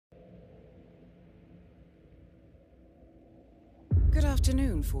Good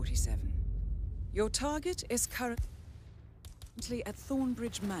afternoon, 47. Your target is currently at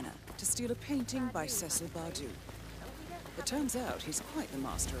Thornbridge Manor to steal a painting by Cecil Bardou. It turns out he's quite the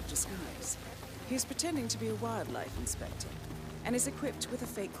master of disguise. He's pretending to be a wildlife inspector and is equipped with a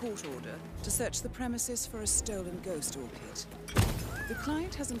fake court order to search the premises for a stolen ghost orchid. The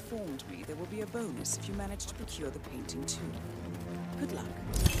client has informed me there will be a bonus if you manage to procure the painting too. Good luck.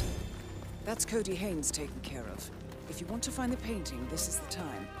 That's Cody Haynes taken care of. If you want to find the painting, this is the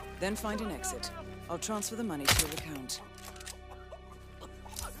time. Then find an exit. I'll transfer the money to your account.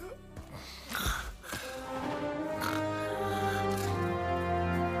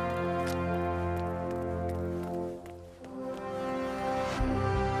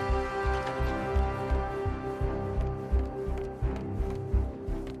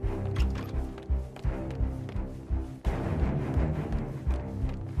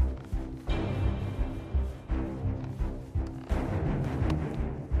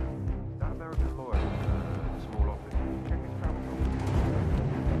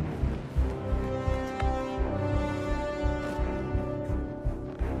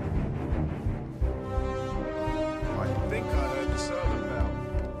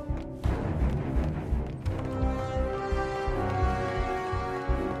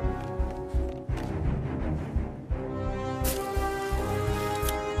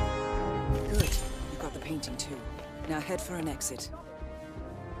 Too. Now head for an exit.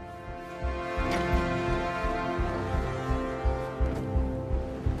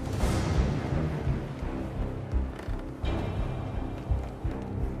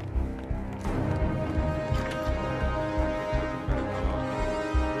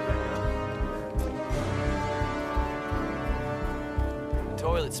 The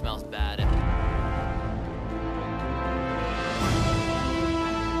toilet smells